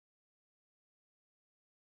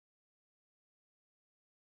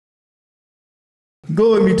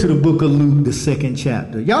Go with me to the book of Luke, the 2nd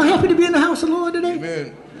chapter. Y'all happy to be in the house of the Lord today?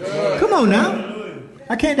 Amen. Come on now.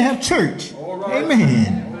 I came to have church. Right.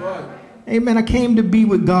 Amen. Right. Amen. I came to be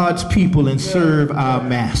with God's people and serve our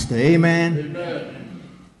master. Amen. Amen.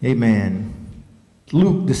 Amen.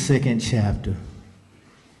 Luke, the 2nd chapter.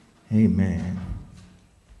 Amen.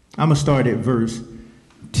 I'm going to start at verse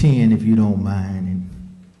 10 if you don't mind.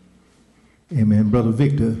 And, amen. Brother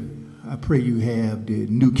Victor, I pray you have the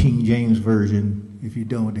New King James Version. If you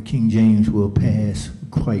don't, the King James will pass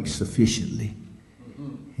quite sufficiently.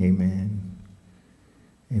 Amen.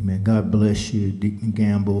 Amen. God bless you, Deacon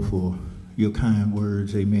Gamble, for your kind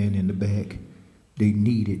words. Amen. In the back. They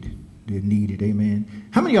need it. They're needed. Amen.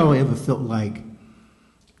 How many of y'all ever felt like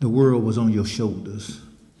the world was on your shoulders?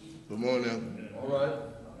 Come on now. All right.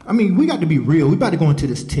 I mean, we got to be real. We're about to go into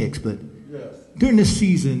this text, but Yes. during this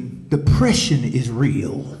season, depression is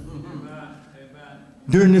real.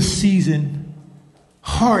 During this season,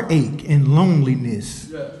 heartache and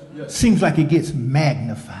loneliness seems like it gets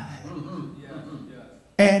magnified.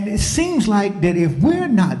 And it seems like that if we're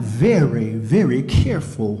not very, very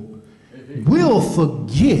careful, we'll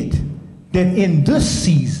forget that in this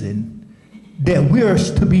season that we're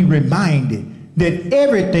to be reminded that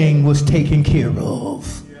everything was taken care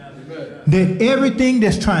of. That everything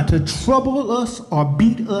that's trying to trouble us or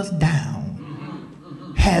beat us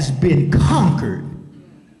down has been conquered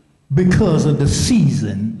because of the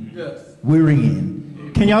season we're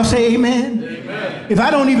in. Can y'all say amen? Amen? If I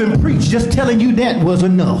don't even preach, just telling you that was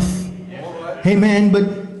enough. Right. Amen.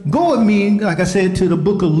 But go with me, like I said, to the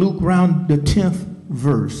book of Luke, around the 10th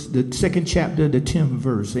verse, the 2nd chapter, the 10th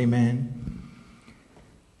verse. Amen.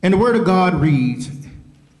 And the word of God reads,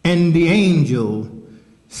 "And the angel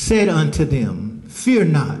said unto them, Fear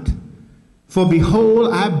not, for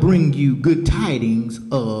behold, I bring you good tidings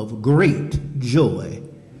of great joy,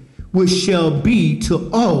 which shall be to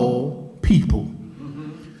all people.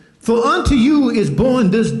 For unto you is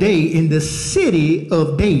born this day in the city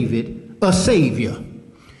of David a Savior,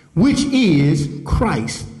 which is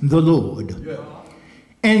Christ the Lord.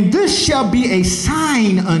 And this shall be a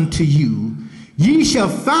sign unto you. Ye shall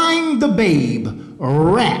find the babe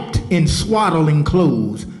wrapped in swaddling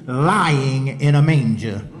clothes, lying in a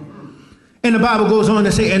manger." And the Bible goes on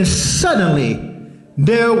to say, "And suddenly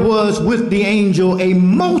there was with the angel a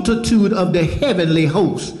multitude of the heavenly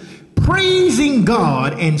hosts, praising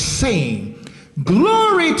God and saying,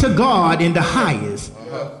 Glory to God in the highest,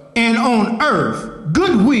 and on earth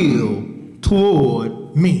goodwill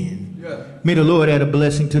toward men." May the Lord add a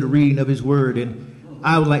blessing to the reading of his word. And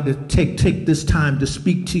I would like to take this time to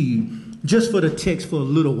speak to you just for the text for a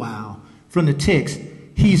little while. From the text,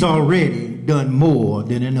 he's already done more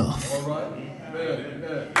than enough.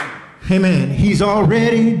 Amen. He's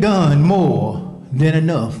already done more than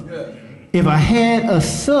enough. If I had a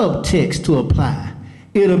subtext to apply,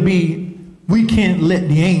 it'll be, we can't let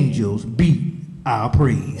the angels beat our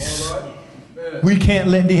praise. We can't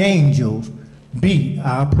let the angels beat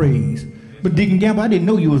our praise. But Deacon Gamble, I didn't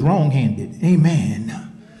know you was wrong-handed. Amen.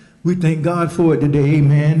 We thank God for it today.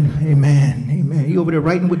 Amen. Amen. Amen. You over there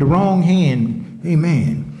writing with the wrong hand.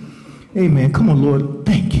 Amen. Amen. Come on, Lord.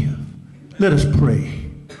 Thank you. Let us pray.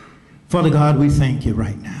 Father God, we thank you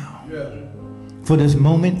right now for this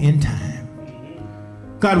moment in time.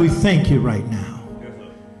 God, we thank you right now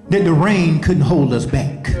that the rain couldn't hold us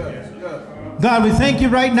back. God, we thank you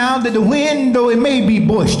right now that the wind, though it may be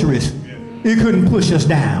boisterous, it couldn't push us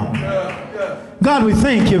down. God, we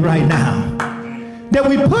thank you right now that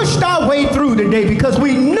we pushed our way through today because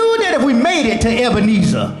we knew that if we made it to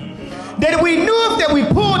Ebenezer, that we knew if that we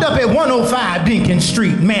pulled up at 105 Dinkin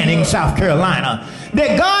Street, Manning, South Carolina,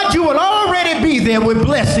 that God, you will already be there with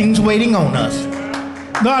blessings waiting on us.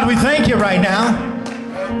 God, we thank you right now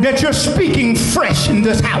that you're speaking fresh in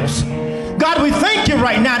this house. God, we thank you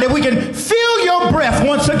right now that we can feel your breath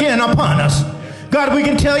once again upon us. God, we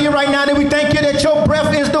can tell you right now that we thank you that your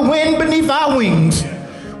breath is the wind beneath our wings.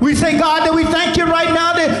 We say, God, that we thank you right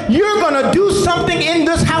now that you're going to do something in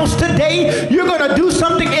this house today. You're going to do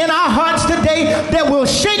something in our hearts today that will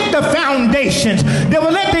shake the foundations, that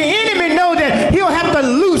will let the enemy know that he'll have to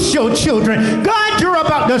loose your children. God, you're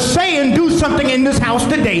about to say and do something in this house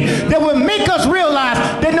today that will make us realize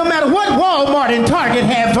that no matter what Walmart and Target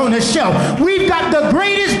has on the shelf, we've got the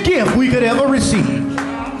greatest gift we could ever receive.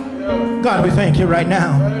 God, we thank you right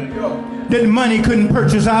now that money couldn't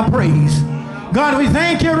purchase our praise. God, we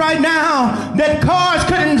thank you right now that cars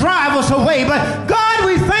couldn't drive us away. But God,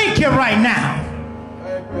 we thank you right now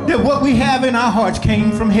that what we have in our hearts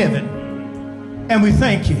came from heaven. And we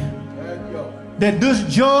thank you that this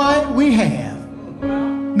joy we have,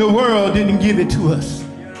 the world didn't give it to us.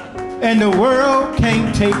 and the world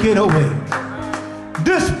can't take it away.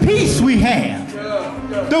 This peace we have,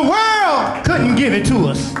 the world couldn't give it to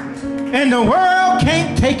us, and the world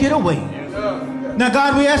can't take it away. Now,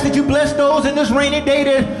 God, we ask that you bless those in this rainy day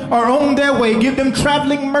that are on their way. Give them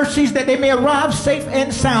traveling mercies that they may arrive safe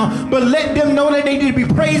and sound. But let them know that they need to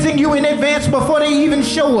be praising you in advance before they even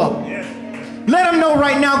show up. Let them know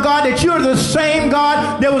right now, God, that you're the same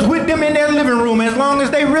God that was with them in their living room. As long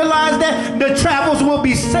as they realize that, the travels will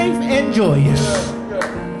be safe and joyous.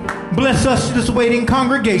 Bless us, this waiting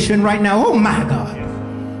congregation right now. Oh, my God,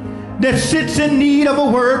 that sits in need of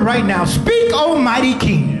a word right now. Speak, Almighty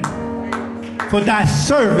King, for thy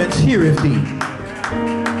servants heareth thee.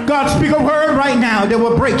 God, speak a word right now that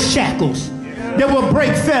will break shackles, that will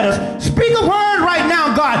break fetters. Speak a word right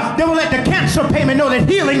now, God, that will let the cancer payment know that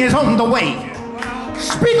healing is on the way.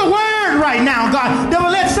 Speak a word right now, God, that will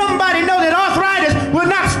let somebody know that arthritis will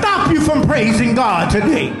not stop you from praising God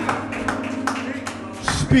today.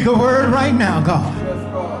 Speak a word right now, God,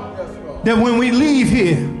 that when we leave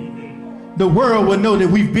here, the world will know that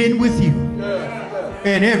we've been with you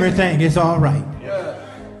and everything is all right.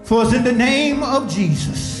 For it's in the name of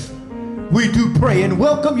Jesus we do pray and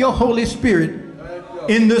welcome your Holy Spirit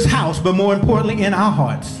in this house, but more importantly in our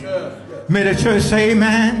hearts. May the church say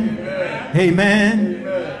amen,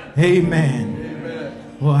 amen,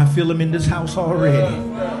 amen. Well, I feel him in this house already.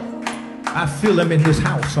 I feel him in this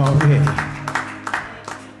house already.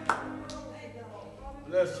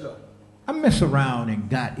 I mess around and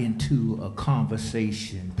got into a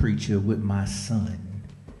conversation, preacher, with my son.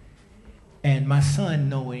 And my son,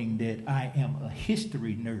 knowing that I am a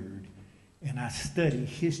history nerd and I study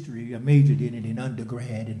history, I majored in it in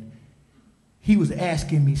undergrad, and he was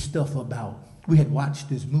asking me stuff about, we had watched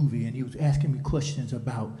this movie, and he was asking me questions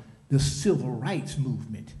about the civil rights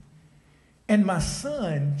movement. And my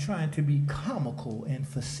son, trying to be comical and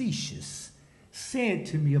facetious, said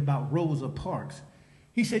to me about Rosa Parks.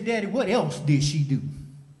 He said, Daddy, what else did she do?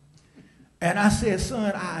 And I said,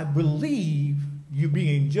 son, I believe you're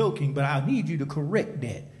being joking, but I need you to correct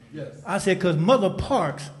that. Yes. I said, because Mother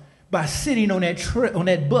Parks, by sitting on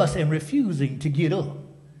that bus and refusing to get up,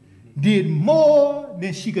 did more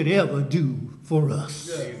than she could ever do for us.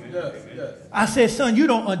 Yes, yes, yes. I said, son, you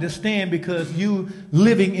don't understand because you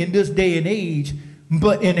living in this day and age,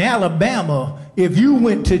 but in Alabama, if you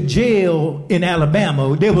went to jail in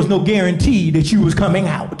Alabama, there was no guarantee that you was coming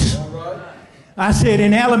out. I said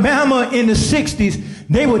in Alabama in the 60s,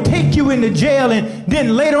 they would take you into jail, and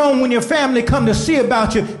then later on when your family come to see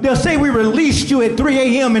about you, they'll say we released you at 3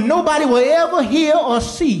 a.m. and nobody will ever hear or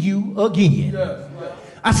see you again. Yes, yes.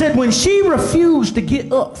 I said when she refused to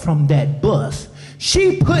get up from that bus,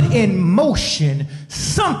 she put in motion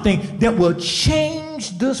something that will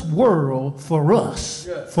change this world for us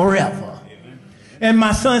forever. And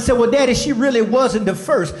my son said, well, Daddy, she really wasn't the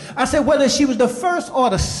first. I said, whether she was the first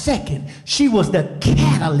or the second, she was the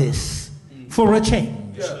catalyst for a change.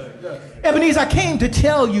 Ebenezer, I came to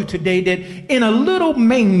tell you today that in a little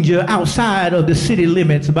manger outside of the city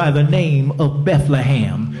limits by the name of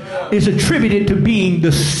Bethlehem is attributed to being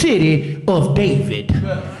the city of David.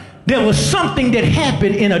 There was something that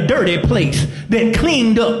happened in a dirty place that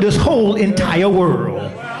cleaned up this whole entire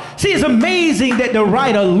world. See, it's amazing that the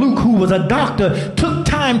writer Luke, who was a doctor, took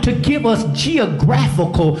time to give us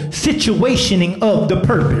geographical situationing of the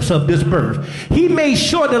purpose of this birth. He made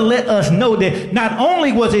sure to let us know that not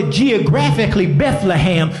only was it geographically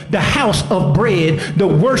Bethlehem, the house of bread, the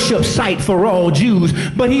worship site for all Jews,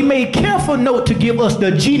 but he made careful note to give us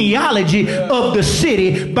the genealogy of the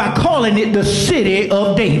city by calling it the city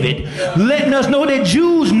of David, letting us know that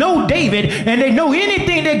Jews know David, and they know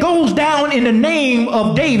anything that goes down in the name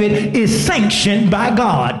of David is sanctioned by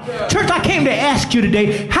God. Church, I came to ask you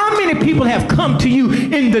today, how many people have come to you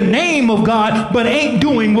in the name of God but ain't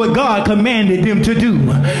doing what God commanded them to do?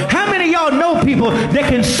 How many of y'all know people that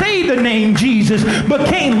can say the name Jesus but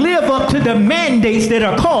can't live up to the mandates that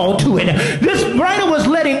are called to it? This writer was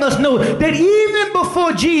letting us know that even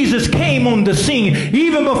before Jesus came on the scene,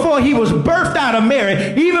 even before he was birthed out of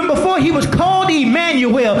Mary, even before he was called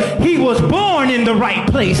Emmanuel, he was born in the right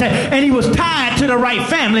place and he was tied to the right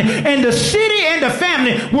family. And the city and the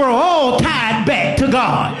family were all tied back to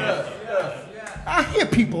God. I hear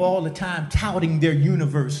people all the time touting their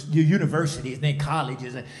universities, their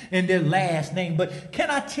colleges, and their last name. But can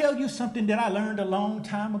I tell you something that I learned a long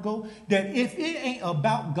time ago? That if it ain't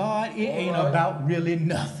about God, it ain't about really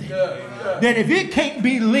nothing. That if it can't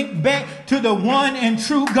be linked back to the one and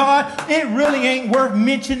true God, it really ain't worth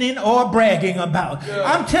mentioning or bragging about.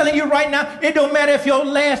 I'm telling you right now, it don't matter if your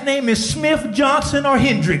last name is Smith, Johnson, or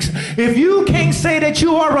Hendricks. If you can't say that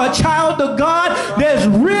you are a child of God, there's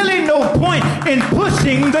really no point in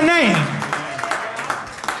pushing the name.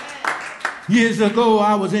 Years ago,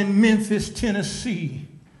 I was in Memphis, Tennessee,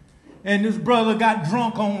 and this brother got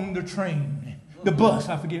drunk on the train. The bus,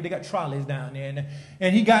 I forget, they got trolleys down there.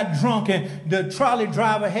 And he got drunk, and the trolley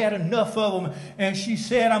driver had enough of them. And she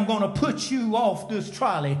said, I'm going to put you off this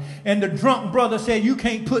trolley. And the drunk brother said, you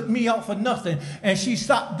can't put me off for nothing. And she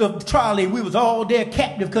stopped the trolley. We was all there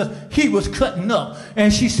captive because he was cutting up.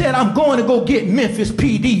 And she said, I'm going to go get Memphis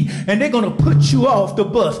PD, and they're going to put you off the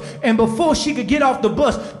bus. And before she could get off the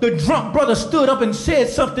bus, the drunk brother stood up and said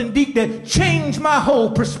something deep that changed my whole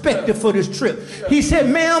perspective for this trip. He said,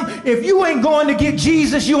 ma'am, if you ain't going to get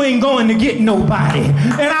Jesus, you ain't going to get nobody.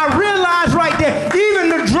 And I realized right there,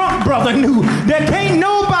 even the drunk brother knew that can't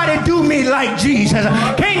nobody do me like Jesus.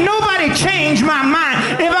 Can't nobody change my mind.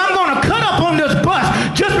 If I'm going to cut up on this bus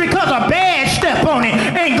just because a bad step on it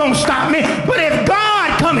ain't going to stop me. But if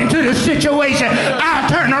God come into this situation, I'll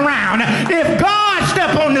turn around. If God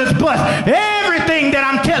step on this bus, everything that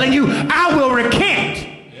I'm telling you, I will recant.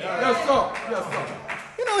 Yes, sir. Yes, sir.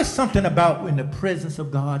 You know, it's something about when the presence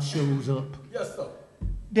of God shows up. Yes, sir.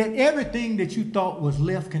 That everything that you thought was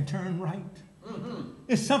left can turn right.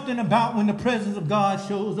 It's something about when the presence of God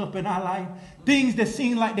shows up in our life. Things that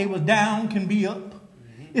seem like they was down can be up.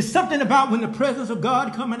 It's something about when the presence of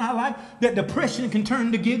God come in our life that depression can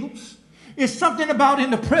turn to giggles. It's something about in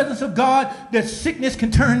the presence of God that sickness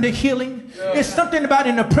can turn to healing. It's something about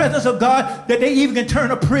in the presence of God that they even can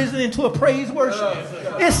turn a prison into a praise worship.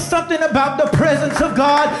 It's something about the presence of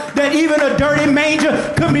God that even a dirty manger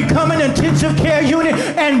can become an intensive care unit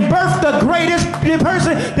and birth the greatest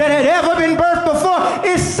person that had ever been birthed before.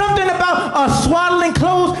 It's something about a swaddling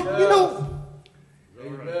clothes. You know,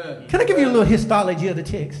 can I give you a little histology of the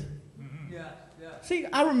text? See,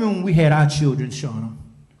 I remember when we had our children, Shauna.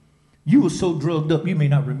 You were so drugged up, you may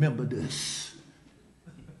not remember this.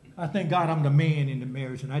 I thank God I'm the man in the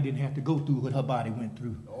marriage and I didn't have to go through what her body went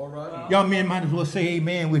through. All right. Y'all men might as well say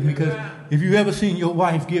amen with me, because if you ever seen your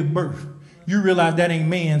wife give birth, you realize that ain't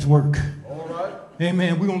man's work. All right.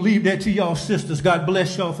 Amen. We're going to leave that to y'all sisters. God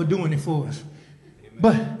bless y'all for doing it for us. Amen.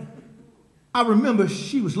 But I remember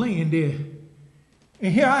she was laying there,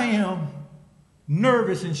 and here I am,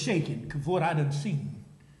 nervous and shaking because what I done seen.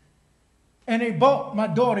 And they brought my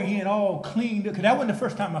daughter in all cleaned up, because that wasn't the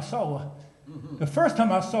first time I saw her. The first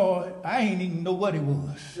time I saw her, I ain't even know what it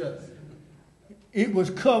was. Yes. It was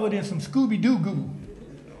covered in some Scooby-Doo goo.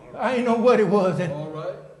 I didn't know what it was. And All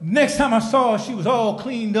right. next time I saw her, she was all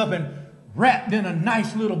cleaned up and wrapped in a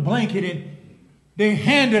nice little blanket, and they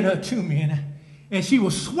handed her to me, and she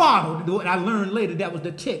was swaddled. I learned later that was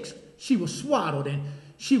the text. She was swaddled, and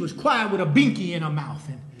she was quiet with a binky in her mouth,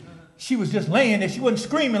 and she was just laying there. She wasn't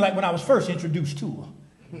screaming like when I was first introduced to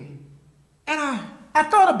her. And I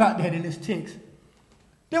thought about that in this text.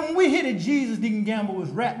 Then when we hear that Jesus, Deacon Gamble, was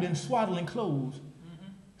wrapped in swaddling clothes,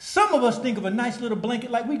 some of us think of a nice little blanket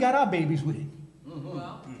like we got our babies with.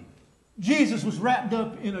 Jesus was wrapped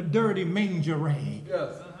up in a dirty manger rag.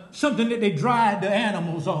 Yes. Something that they dried the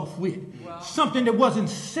animals off with. Something that wasn't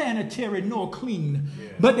sanitary nor clean.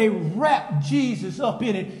 But they wrapped Jesus up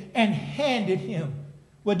in it and handed him.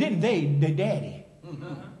 Well, didn't they? Their daddy.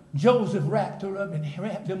 Joseph wrapped him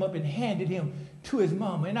up and handed him to his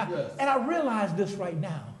mama. And I realize this right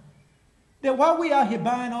now. That while we out here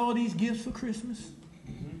buying all these gifts for Christmas,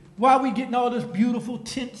 while we getting all this beautiful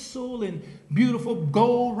tinsel and beautiful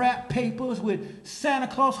gold wrapped papers with Santa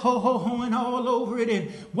Claus ho-ho-hoing all over it,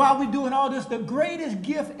 and while we doing all this, the greatest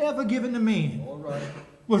gift ever given to man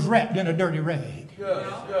was wrapped in a dirty rag.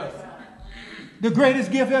 Yes. Yes. The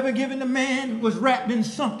greatest gift ever given to man was wrapped in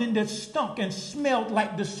something that stunk and smelled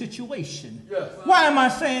like the situation. Yes. Why am I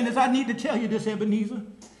saying this? I need to tell you this, Ebenezer.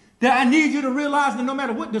 That I need you to realize that no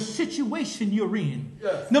matter what the situation you're in,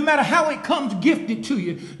 no matter how it comes gifted to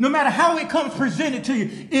you, no matter how it comes presented to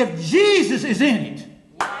you, if Jesus is in it,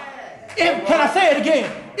 can I say it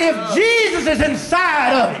again? If Jesus is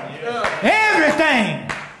inside of it,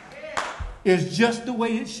 everything is just the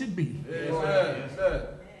way it should be. Amen.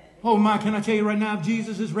 Oh my, can I tell you right now, if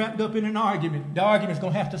Jesus is wrapped up in an argument, the argument's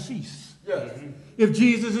going to have to cease. Yes. If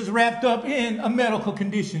Jesus is wrapped up in a medical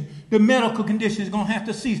condition, the medical condition is going to have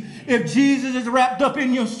to cease. If Jesus is wrapped up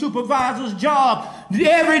in your supervisor's job,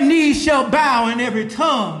 every knee shall bow and every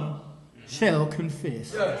tongue shall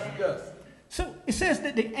confess. Yes. Yes. So it says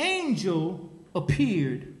that the angel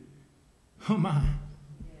appeared,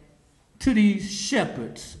 to these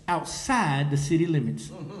shepherds outside the city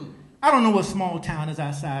limits. I don't know what small town is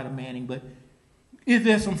outside of Manning, but is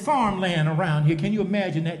there some farmland around here? Can you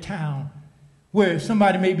imagine that town where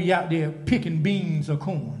somebody may be out there picking beans or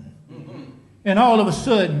corn, and all of a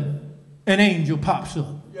sudden an angel pops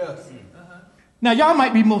up? Yes. Now y'all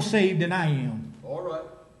might be more saved than I am. All right.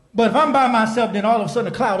 But if I'm by myself, then all of a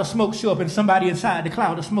sudden a cloud of smoke show up and somebody inside the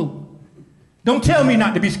cloud of smoke. Don't tell me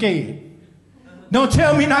not to be scared. Don't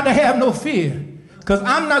tell me not to have no fear. Because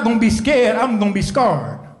I'm not going to be scared. I'm going to be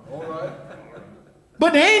scarred. All right.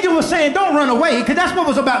 But the angel was saying, don't run away, because that's what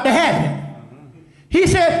was about to happen. He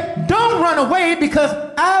said, don't run away, because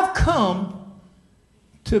I've come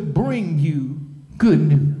to bring you good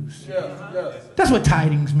news. Yes. Yes. That's what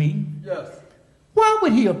tidings mean. Yes. Why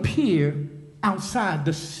would he appear outside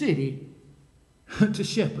the city to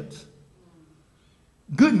shepherds?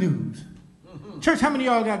 Good news. Church, how many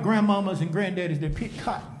of y'all got grandmamas and granddaddies that pick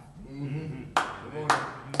cotton?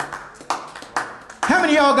 How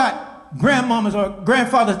many of y'all got grandmamas or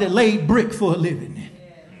grandfathers that laid brick for a living?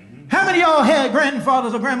 How many of y'all had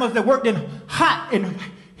grandfathers or grandmothers that worked in hot and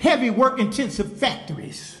heavy work-intensive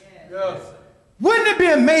factories? Yes. Wouldn't it be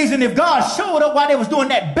amazing if God showed up while they was doing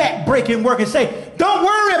that back-breaking work and say, don't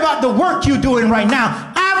worry about the work you're doing right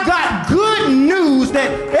now. I've got good news that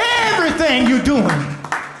everything you're doing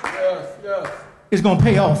is going to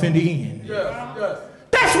pay off in the end. Yes. Yes.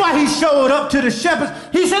 That's why he showed up to the shepherds.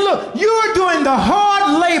 He said, look, you're doing the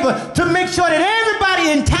hard labor to make sure that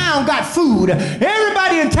everybody in town got food.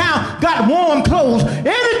 Everybody in town got warm clothes.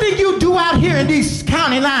 Everything you do out here in these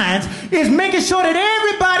county lines is making sure that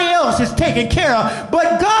everybody else is taken care of.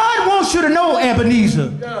 But God wants you to know,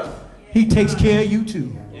 Ebenezer, Yes. he takes care of you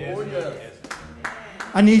too. Oh, yes.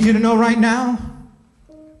 I need you to know right now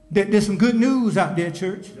that there's some good news out there,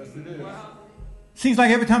 church. Yes, it is. Seems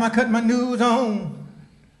like every time I cut my news on,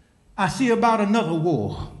 I see about another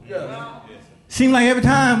war. Yes. Seems like every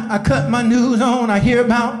time I cut my news on, I hear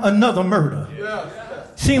about another murder.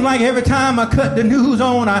 Yes. Seems like every time I cut the news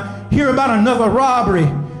on, I hear about another robbery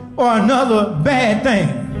or another bad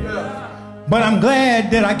thing. Yes. But I'm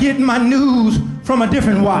glad that I get my news from a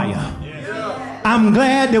different wire. I'm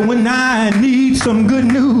glad that when I need some good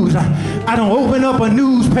news, I don't open up a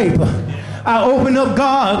newspaper. I open up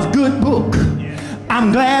God's good book.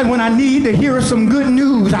 I'm glad when I need to hear some good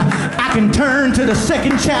news, I can turn to the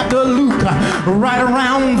 2nd chapter of Luke, right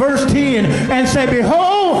around verse 10, and say,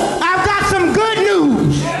 behold, I've got some good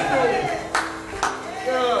news.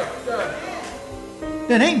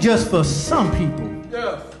 That ain't just for some people,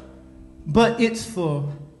 but it's for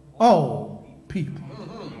all people.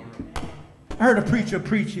 I heard a preacher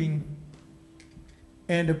preaching,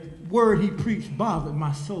 and the word he preached bothered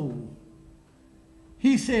my soul.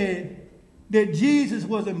 He said that Jesus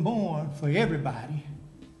wasn't born for everybody.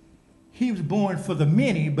 He was born for the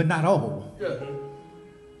many, but not all.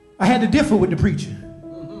 I had to differ with the preacher.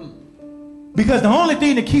 Because the only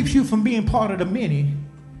thing that keeps you from being part of the many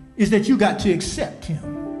is that you got to accept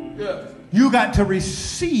him. You got to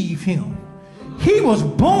receive him. He was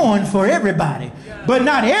born for everybody, but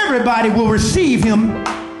not everybody will receive him.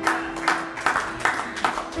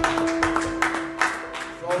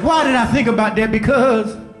 Why did I think about that?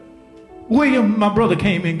 Because William, my brother,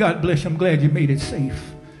 came in. God bless you. I'm glad you made it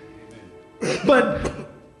safe. But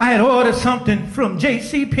I had ordered something from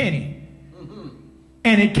J.C. Penney,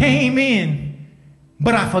 and it came in,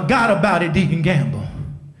 but I forgot about it, Deacon Gamble.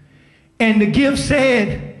 And the gift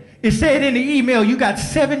said, it said in the email, you got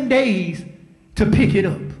 7 days to pick it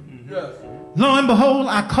up. Lo and behold,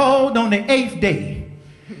 I called on the 8th day,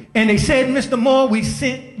 and they said, Mr. Moore, we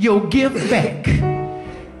sent your gift back.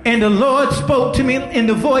 And the Lord spoke to me in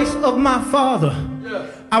the voice of my father.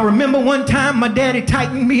 I remember one time my daddy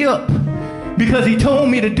tightened me up because he told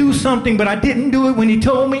me to do something, but I didn't do it when he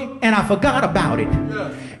told me, and I forgot about it.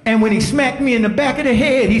 And when he smacked me in the back of the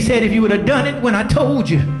head, he said, if you would have done it when I told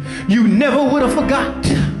you, you never would have forgot.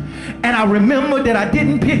 And I remember that I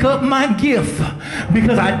didn't pick up my gift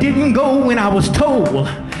because I didn't go when I was told.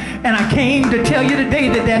 And I came to tell you today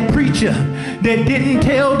that that preacher that didn't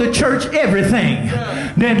tell the church everything,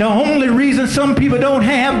 that the only reason some people don't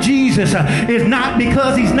have Jesus is not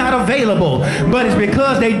because he's not available, but it's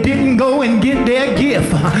because they didn't go and get their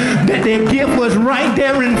gift. That their gift was right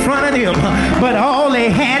there in front of them, but all they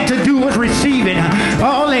had to do was receive it.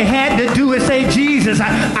 All they had to do is say, Jesus,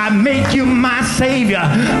 I make you my Savior.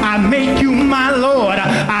 I make you my Lord.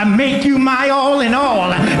 I make you my all in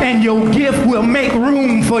all. And your gift will make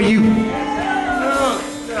room for you. Yes,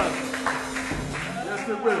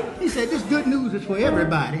 it will. He said, this good news is for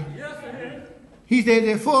everybody. He said,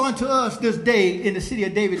 therefore unto us this day in the city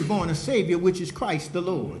of David is born a Savior, which is Christ the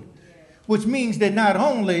Lord. Which means that not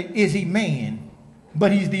only is he man,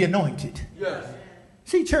 but he's the anointed. Yes.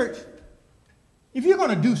 See, church, if you're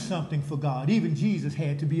going to do something for God, even Jesus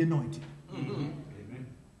had to be anointed. Mm-hmm.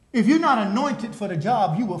 If you're not anointed for the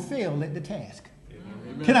job, you will fail at the task.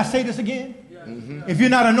 Amen. Can I say this again? Mm-hmm. If you're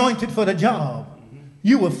not anointed for the job,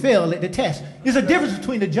 you will fail at the task. There's a difference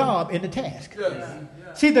between the job and the task. Yes.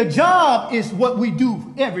 See, the job is what we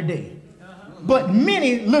do every day. But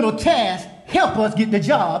many little tasks help us get the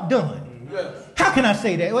job done. Yes. How can I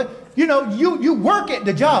say that? Well, you know, you work at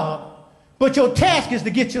the job, but your task is to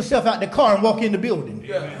get yourself out the car and walk in the building.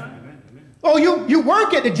 Yes. Oh, you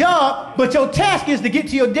work at the job, but your task is to get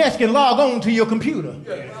to your desk and log on to your computer.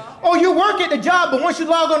 Yes. Oh, you work at the job, but once you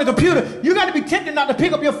log on the computer, you got to be tempted not to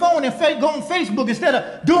pick up your phone and go on Facebook instead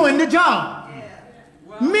of doing the job.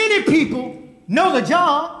 Many people know the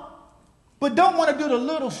job, but don't want to do the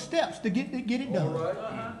little steps to get it done. All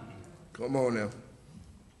right. Come on now.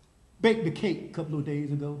 Baked the cake a couple of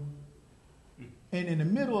days ago, and in the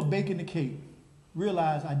middle of baking the cake,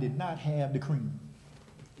 realized I did not have the cream.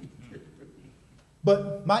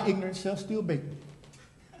 But my ignorant self still baked it.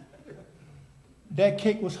 That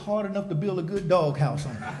cake was hard enough to build a good doghouse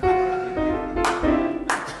on.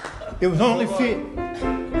 It was only fit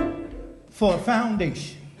for a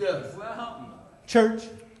foundation. Yes. Church,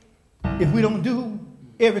 if we don't do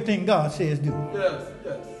everything God says do, Yes.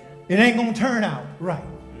 Yes. it ain't going to turn out right.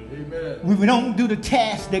 Amen. If we don't do the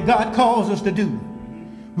task that God calls us to do,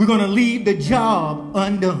 we're going to leave the job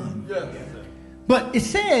undone. Yes. But it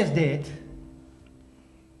says that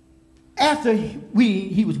after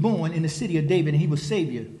he was born in the city of David and he was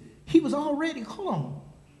Savior, he was already, hold on,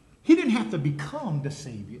 he didn't have to become the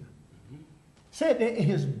Savior. Said that at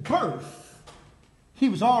his birth, he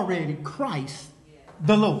was already Christ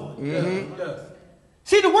the Lord. Mm-hmm. Yes.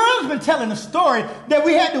 See, the world's been telling a story that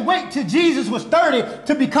we had to wait till Jesus was 30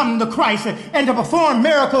 to become the Christ and to perform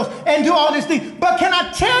miracles and do all these things. But can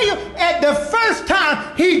I tell you, at the first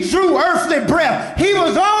time he drew earthly breath, he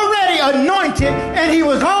was already anointed and he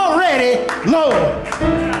was already Lord.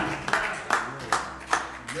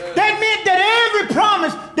 That meant that every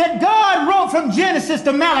promise that God wrote from Genesis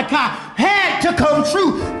to Malachi had to come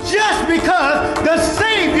true just because the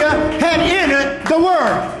Savior had entered the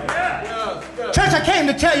world. Church, I came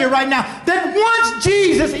to tell you right now that once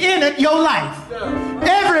Jesus entered your life,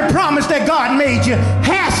 every promise that God made you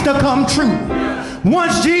has to come true.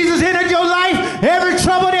 Once Jesus entered your life, every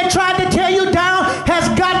trouble that tried to tear you down has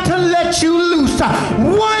got to let you loose.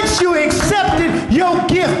 Once you accepted your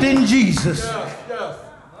gift in Jesus,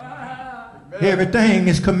 everything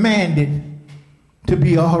is commanded to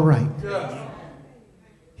be all right.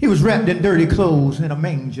 He was wrapped in dirty clothes in a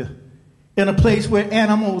manger, in a place where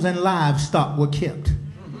animals and livestock were kept,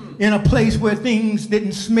 in a place where things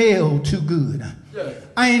didn't smell too good.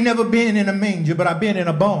 I ain't never been in a manger, but I've been in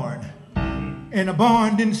a barn, and the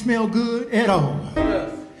barn didn't smell good at all.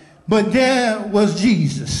 But there was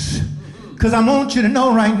Jesus. Because I want you to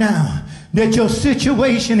know right now that your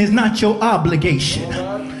situation is not your obligation.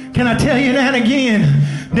 Can I tell you that again?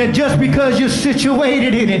 That just because you're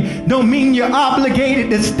situated in it don't mean you're obligated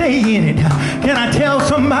to stay in it. Can I tell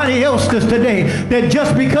somebody else this today? That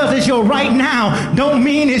just because it's your right now don't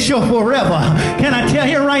mean it's your forever. Can I tell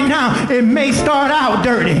you right now, it may start out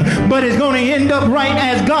dirty, but it's going to end up right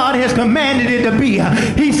as God has commanded it to be.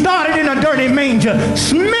 He started in a dirty manger,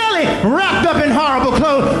 smelly, wrapped up in horrible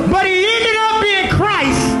clothes, but he ended up being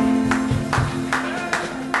Christ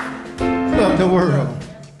of the world.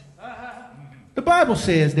 The Bible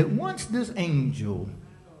says that once this angel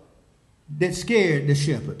that scared the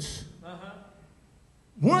shepherds,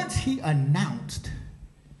 once he announced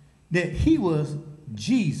that he was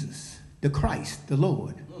Jesus, the Christ, the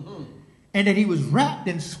Lord, and that he was wrapped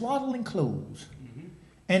in swaddling clothes,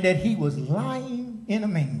 and that he was lying in a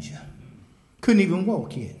manger, couldn't even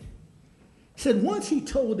walk yet. Said once he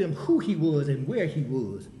told them who he was and where he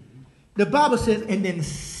was, the Bible says, and then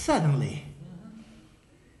suddenly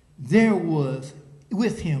there was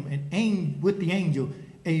with him with the angel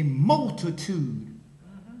a multitude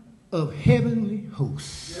of heavenly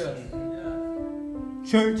hosts. Yes.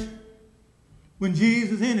 Church, when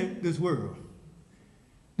Jesus entered this world,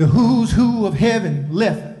 the who's who of heaven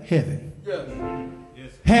left heaven. Yes.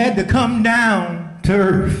 Had to come down to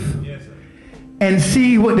earth. Yes, sir. And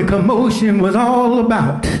see what the commotion was all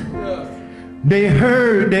about. Yes. They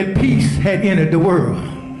heard that peace had entered the world.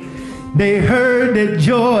 They heard that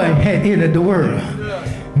joy had entered the world.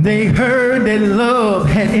 Yes. They heard that love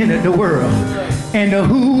had entered the world. And the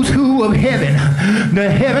who's who of heaven,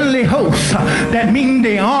 the heavenly hosts, that mean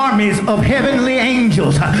the armies of heavenly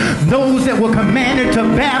angels, those that were commanded to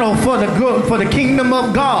battle for the kingdom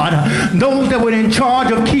of God, those that were in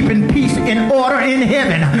charge of keeping peace in order in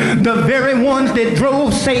heaven, the very ones that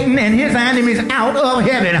drove Satan and his enemies out of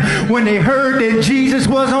heaven. When they heard that Jesus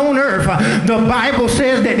was on earth, the Bible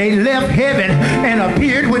says that they left heaven and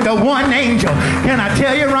appeared with the one angel. Can I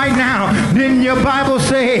tell you right now, didn't your Bible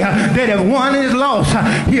say that if one is lost,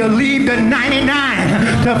 he'll leave the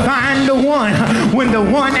 99 to find the one? When the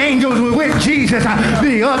one angels were with Jesus,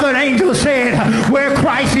 the other angel said, where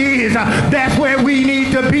Christ is, that's where we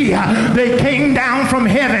need to be. They came down from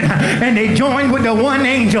heaven and they joined with the one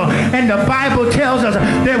angel. And the Bible tells us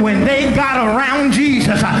that when they got around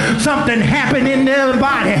Jesus, something happened in their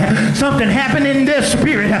body, something happened in their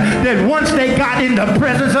spirit, that once they got in the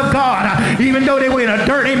presence of God, even though they were in a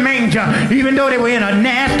dirty manger, even though they were in a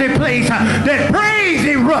nasty place, that praise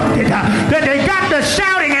erupted, that they got to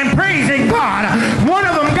shouting and praising God. One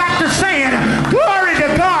of them got to saying, glory to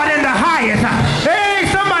God in the highest. Hey,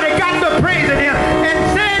 somebody got to praising him, and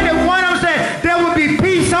said that one of them said there would be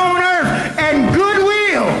peace on earth and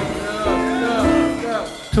goodwill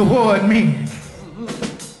toward men.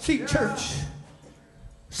 See, church,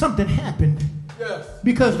 something happened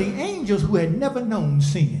because the angels who had never known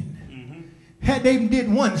sin, had they did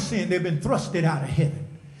one sin, they'd been thrusted out of heaven.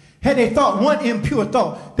 Had they thought one impure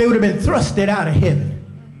thought, they would have been thrusted out of heaven.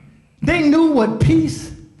 They knew what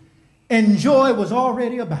peace and joy was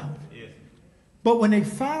already about. But when they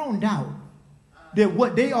found out that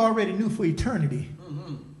what they already knew for eternity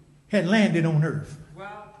had landed on earth,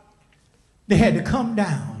 they had to come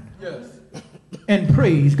down and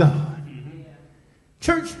praise God.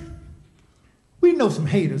 Church, we know some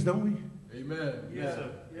haters, don't we? Amen. Yes,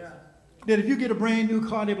 sir. That if you get a brand new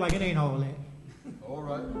car, they're like, it ain't all that. All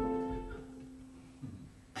right.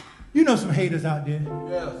 You know some haters out there.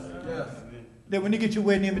 Yes, yes. That when they get your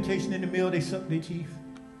wedding invitation in the mail, they suck their teeth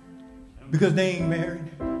because they ain't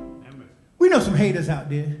married. We know some haters out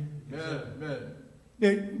there. Amen.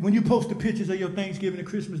 That when you post the pictures of your Thanksgiving and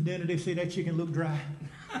Christmas dinner, they say that chicken look dry.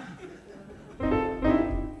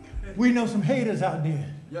 We know some haters out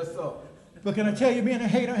there. Yes, sir. But can I tell you, being a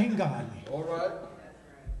hater ain't godly. All right.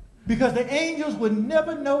 Because the angels would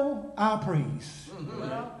never know our praise.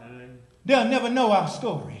 They'll never know our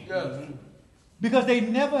story. Yes. Because they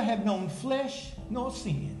never have known flesh nor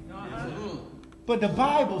sin. But the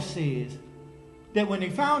Bible says that when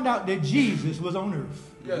they found out that Jesus was on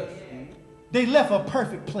earth, they left a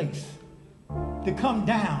perfect place to come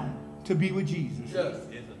down to be with Jesus.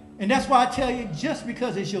 And that's why I tell you, just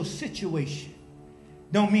because it's your situation,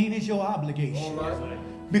 don't mean it's your obligation.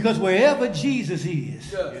 Because wherever Jesus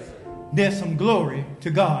is, there's some glory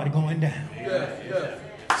to God going down.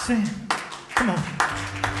 Sing. Come on.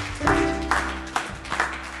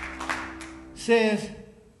 Says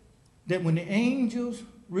that when the angels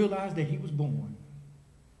realized that he was born,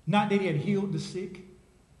 not that he had healed the sick,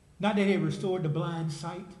 not that he had restored the blind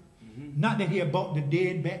sight, not that he had brought the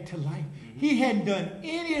dead back to life. He hadn't done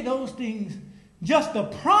any of those things. Just the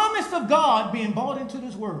promise of God being brought into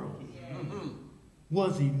this world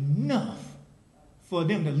was enough for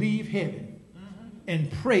them to leave heaven and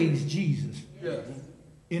praise Jesus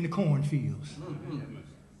in the cornfields,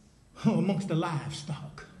 amongst the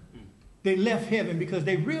livestock. They left heaven because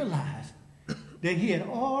they realized that he had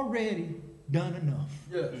already done enough.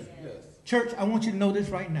 Church, I want you to know this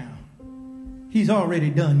right now. He's already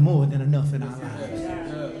done more than enough in our lives.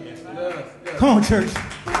 Come on, church.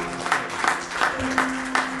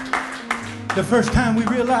 The first time we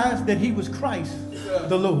realized that he was Christ,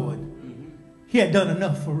 the Lord, he had done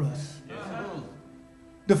enough for us.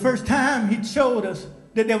 The first time he showed us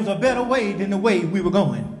that there was a better way than the way we were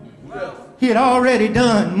going, he had already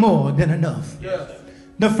done more than enough.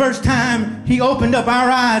 The first time he opened up our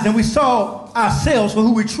eyes and we saw ourselves for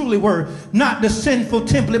who we truly were, not the sinful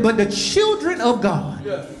template, but the children of God,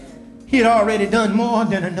 he had already done more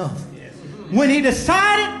than enough. When he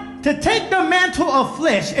decided to take the mantle of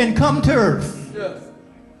flesh and come to earth,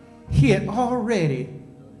 he had already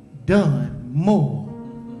done more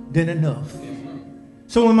than enough.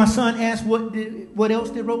 So when my son asked what else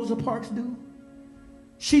did Rosa Parks do,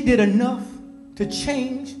 she did enough to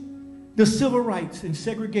change the civil rights and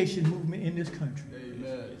segregation movement in this country.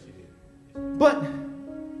 Amen. But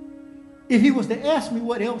if he was to ask me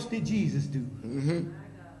what else did Jesus do,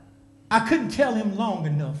 I couldn't tell him long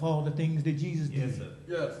enough all the things that Jesus did. Yes, sir.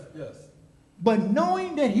 Yes, yes. But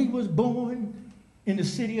knowing that he was born in the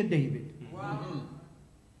city of David,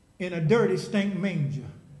 in a dirty stink manger,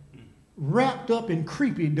 wrapped up in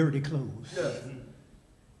creepy dirty clothes, Yes.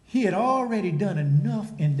 he had already done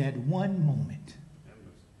enough in that one moment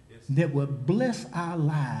that would bless our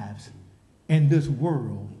lives and this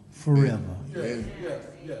world forever. Yes, yes,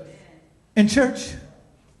 yes. And church,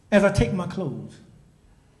 as I take my clothes,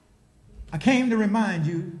 I came to remind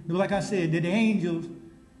you, like I said, that the angels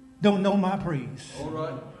don't know my praise. All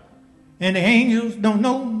right. And the angels don't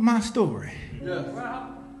know my story. Yes.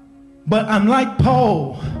 But I'm like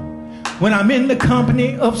Paul. When I'm in the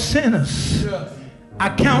company of sinners, Yes. I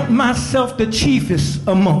count myself the chiefest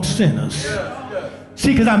amongst sinners. Yes, yes.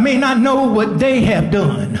 See, because I may not know what they have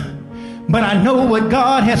done, but I know what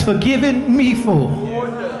God has forgiven me for. Oh,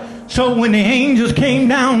 yes. So when the angels came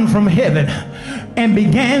down from heaven and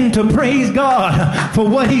began to praise God for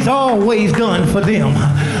what he's always done for them,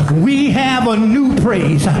 we have a new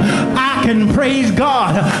praise. I can praise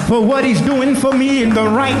God for what he's doing for me in the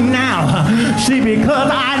right now. See,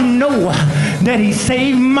 because I know that he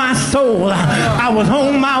saved my soul. I was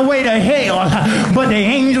on my way to hell, but the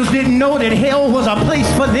angels didn't know that hell was a place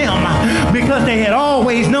for them because they had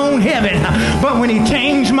always known heaven. But when he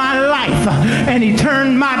changed my life and he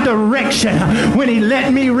turned my direction, when he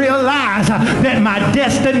let me realize that my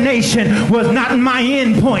destination was not my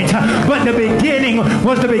end point, but the beginning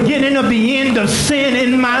was the beginning of the end of sin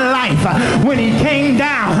in my life, when he came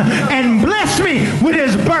down and blessed me with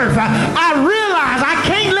his birth, I realized I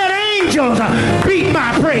can't let angels beat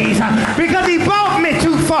my praise because he brought me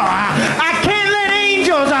too far. I can't let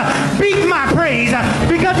angels beat my praise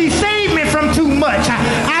because he saved me from too much.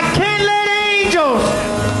 I can't let angels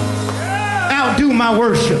outdo my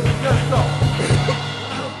worship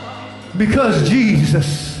because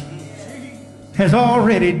Jesus has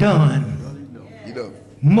already done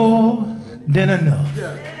more than enough.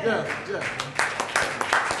 Yes, yes, yes.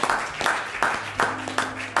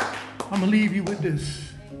 I'm going to leave you with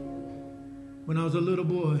this. When I was a little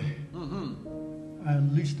boy, I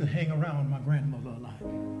used to hang around my grandmother a lot.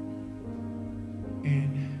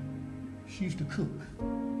 And she used to cook.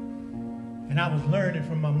 And I was learning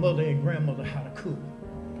from my mother and grandmother how to cook.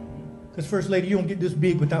 Because First Lady, you don't get this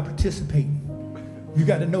big without participating. You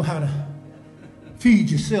got to know how to feed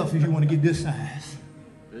yourself if you want to get this size.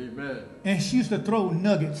 Amen. And she used to throw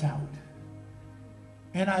nuggets out.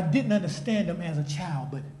 And I didn't understand them as a child,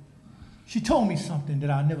 but she told me something that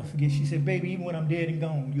I'll never forget. She said, baby, even when I'm dead and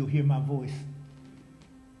gone, you'll hear my voice.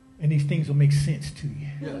 And these things will make sense to you.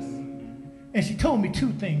 Yes. And she told me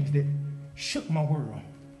two things that shook my world.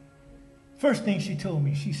 First thing she told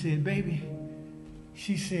me, she said, baby,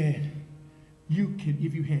 she said, you could,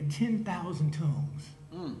 if you had 10,000 tongues,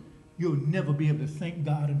 you'll never be able to thank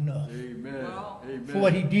God enough Amen. Amen. for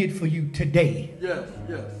what he did for you today. Yes,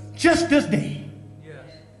 yes. Just this day. Yes,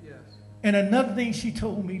 yes. And another thing she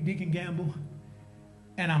told me, Deacon Gamble,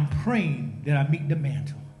 and I'm praying that I meet the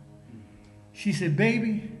mantle. She said,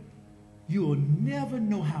 baby, you will never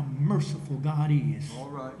know how merciful God is All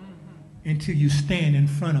right. until you stand in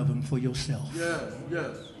front of him for yourself. Yes,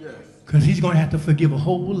 yes, yes. Because he's going to have to forgive a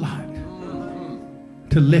whole lot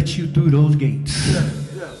to let you through those gates. Yes,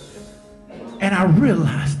 yes. And I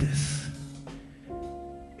realized this.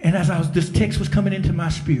 And as this text was coming into my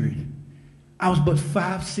spirit, I was but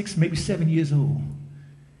 5, 6, maybe 7 years old.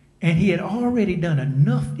 And he had already done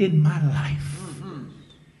enough in my life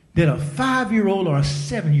that a 5-year-old or a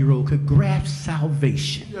 7-year-old could grasp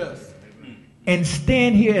salvation. Yes. And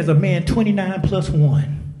stand here as a man 29 plus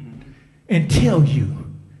 1 and tell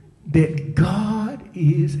you that God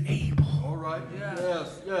is able. All right.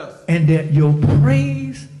 Yes, yes. And that your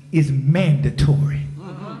praise is mandatory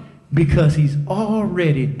because he's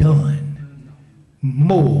already done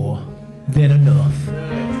more than enough.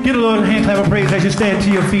 Give the Lord a hand clap of praise as you stand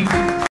to your feet.